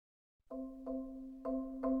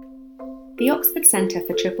The Oxford Centre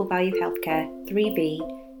for Triple Value Healthcare,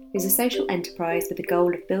 3V, is a social enterprise with the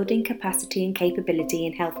goal of building capacity and capability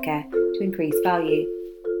in healthcare to increase value.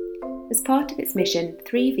 As part of its mission,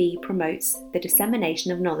 3V promotes the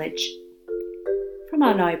dissemination of knowledge. From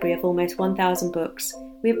our library of almost 1,000 books,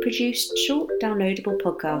 we have produced short downloadable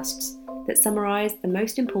podcasts that summarise the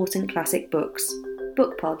most important classic books,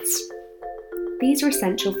 BookPods. These are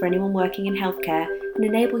essential for anyone working in healthcare and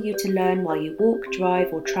enable you to learn while you walk,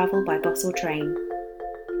 drive or travel by bus or train.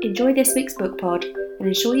 Enjoy this week's BookPod and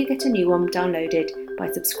ensure you get a new one downloaded by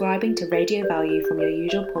subscribing to Radio Value from your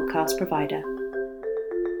usual podcast provider.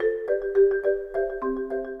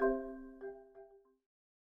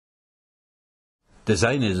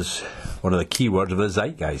 Design is one of the key words of the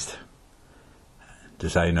zeitgeist.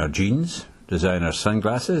 Designer jeans, designer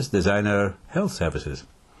sunglasses, designer health services.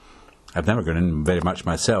 I've never gone in very much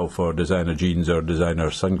myself for designer jeans or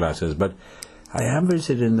designer sunglasses, but I am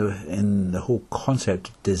interested in the whole concept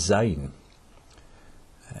of design.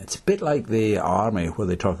 It's a bit like the army where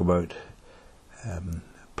they talk about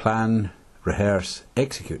plan, rehearse,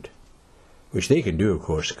 execute, which they can do, of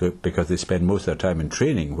course, because they spend most of their time in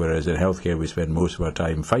training, whereas in healthcare we spend most of our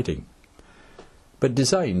time fighting. But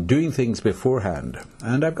design, doing things beforehand.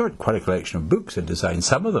 And I've got quite a collection of books in design.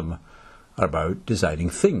 Some of them are about designing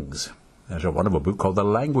things. There's a wonderful book called The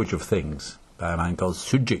Language of Things by a man called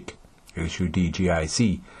Sudgic,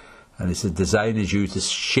 S-U-D-G-I-C. And it says design is used to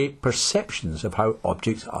shape perceptions of how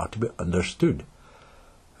objects are to be understood.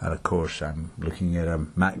 And of course I'm looking at a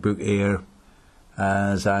MacBook Air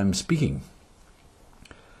as I'm speaking.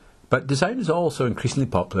 But design is also increasingly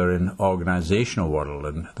popular in the organisational world,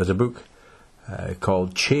 and there's a book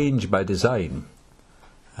called Change by Design,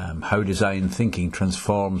 How Design Thinking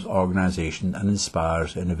Transforms Organisation and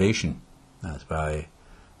Inspires Innovation. That's by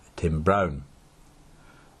Tim Brown.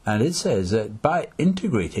 And it says that by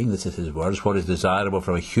integrating, this is his words, what is desirable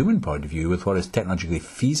from a human point of view with what is technologically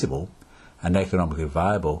feasible and economically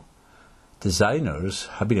viable, designers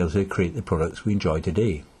have been able to create the products we enjoy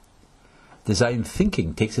today. Design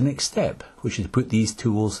thinking takes the next step, which is to put these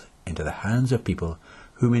tools into the hands of people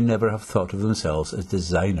who may never have thought of themselves as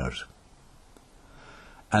designers.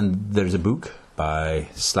 And there's a book by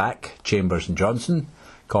Slack, Chambers and Johnson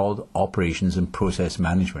called Operations and Process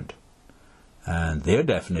Management. And their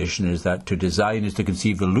definition is that to design is to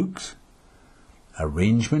conceive the looks,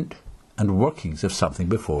 arrangement and workings of something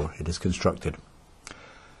before it is constructed.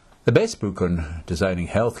 The best book on designing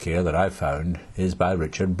healthcare that I've found is by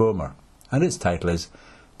Richard Bohmer, and its title is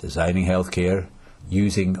Designing Healthcare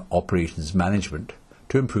Using Operations Management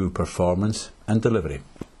to Improve Performance and Delivery.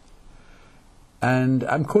 And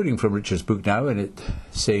I'm quoting from Richard's book now, and it's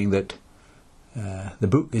saying that the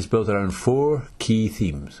book is built around 4 key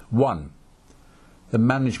themes. 1, the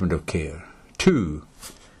management of care. 2,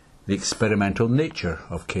 the experimental nature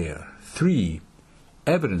of care. 3,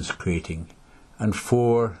 evidence creating. And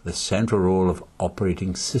 4, the central role of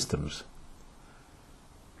operating systems.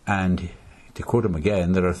 And to quote him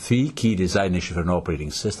again, there are 3 key design issues for an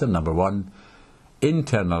operating system. Number 1,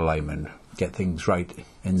 internal alignment, get things right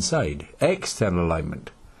inside. External alignment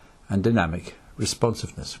and dynamic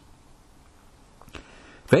responsiveness.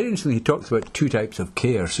 Very interestingly, he talks about 2 types of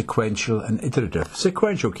care, sequential and iterative.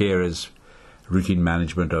 Sequential care is routine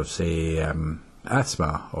management of, say,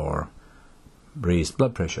 asthma or raised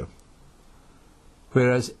blood pressure.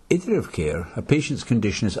 Whereas iterative care, a patient's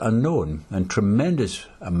condition is unknown and tremendous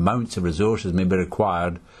amounts of resources may be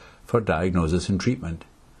required for diagnosis and treatment,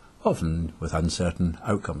 often with uncertain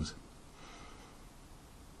outcomes.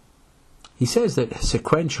 He says that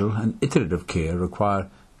sequential and iterative care require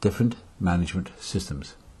different management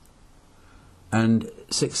systems. And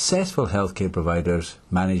successful healthcare providers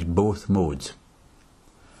manage both modes.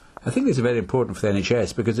 I think this is very important for the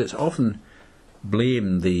NHS because it's often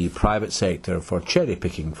blamed the private sector for cherry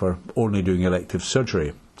picking, for only doing elective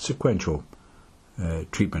surgery, sequential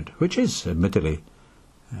treatment, which is admittedly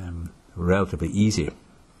relatively easy.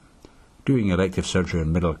 Doing elective surgery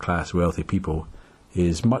on middle class wealthy people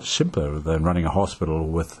is much simpler than running a hospital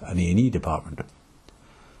with an A&E department.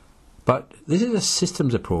 But this is a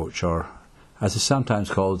systems approach, or as is sometimes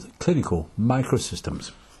called, clinical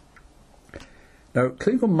microsystems. Now,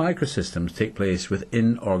 clinical microsystems take place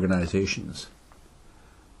within organisations.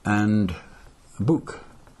 And a book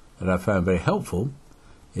that I found very helpful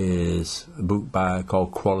is a book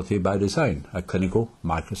called Quality by Design, a clinical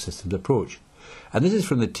microsystems approach. And this is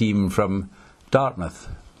from the team from Dartmouth,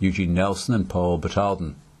 Eugene Nelson and Paul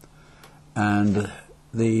Batalden. And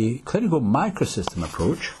the clinical microsystem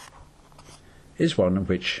approach is one in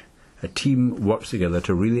which a team works together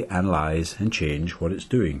to really analyse and change what it's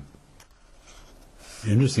doing.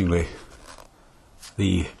 Interestingly,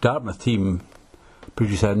 the Dartmouth team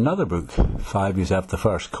produced another book 5 years after the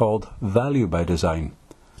first called Value by Design,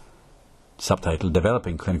 subtitled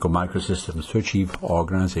Developing Clinical Microsystems to Achieve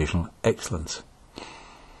Organizational Excellence.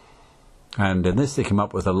 And in this they came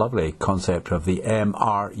up with a lovely concept of the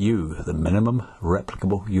MRU, the Minimum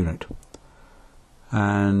Replicable Unit.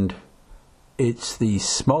 And it's the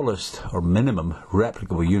smallest or minimum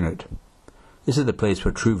replicable unit. This is the place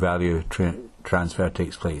where true value transfer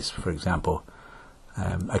takes place. For example,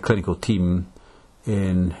 a clinical team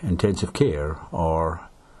in intensive care or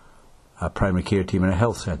a primary care team in a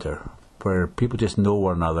health centre where people just know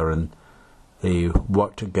one another and they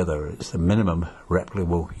work together. It's the minimum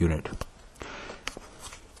replicable unit.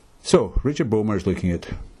 So, Richard Bohmer is looking at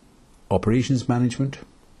operations management,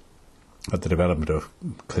 at the development of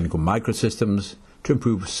clinical microsystems to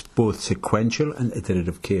improve both sequential and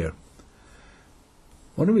iterative care.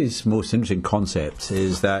 One of his most interesting concepts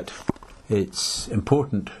is that it's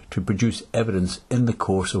important to produce evidence in the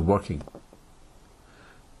course of working.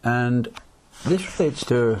 And this relates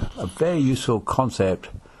to a very useful concept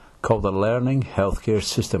called the learning healthcare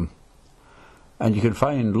system. And you can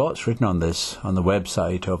find lots written on this on the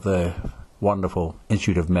website of the wonderful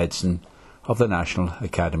Institute of Medicine of the National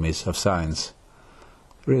Academies of Science.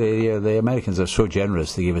 Really, the Americans are so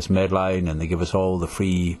generous. They give us Medline and they give us all the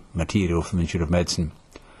free material from the Institute of Medicine.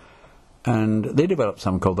 And they developed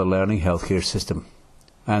something called the learning healthcare system.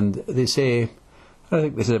 And they say, I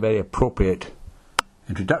think this is a very appropriate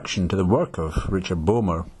introduction to the work of Richard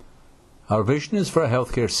Bohmer. Our vision is for a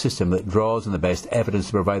healthcare system that draws on the best evidence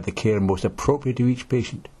to provide the care most appropriate to each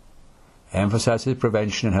patient, emphasises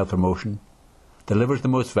prevention and health promotion, delivers the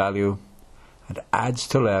most value, and adds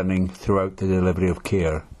to learning throughout the delivery of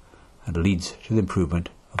care, and leads to the improvement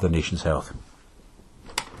of the nation's health.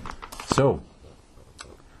 So,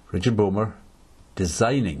 Richard Bohmer,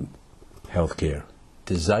 designing healthcare.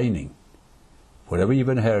 Designing. Whatever you've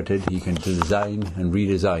inherited, you can design and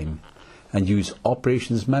redesign, and use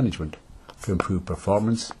operations management to improve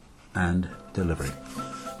performance and delivery.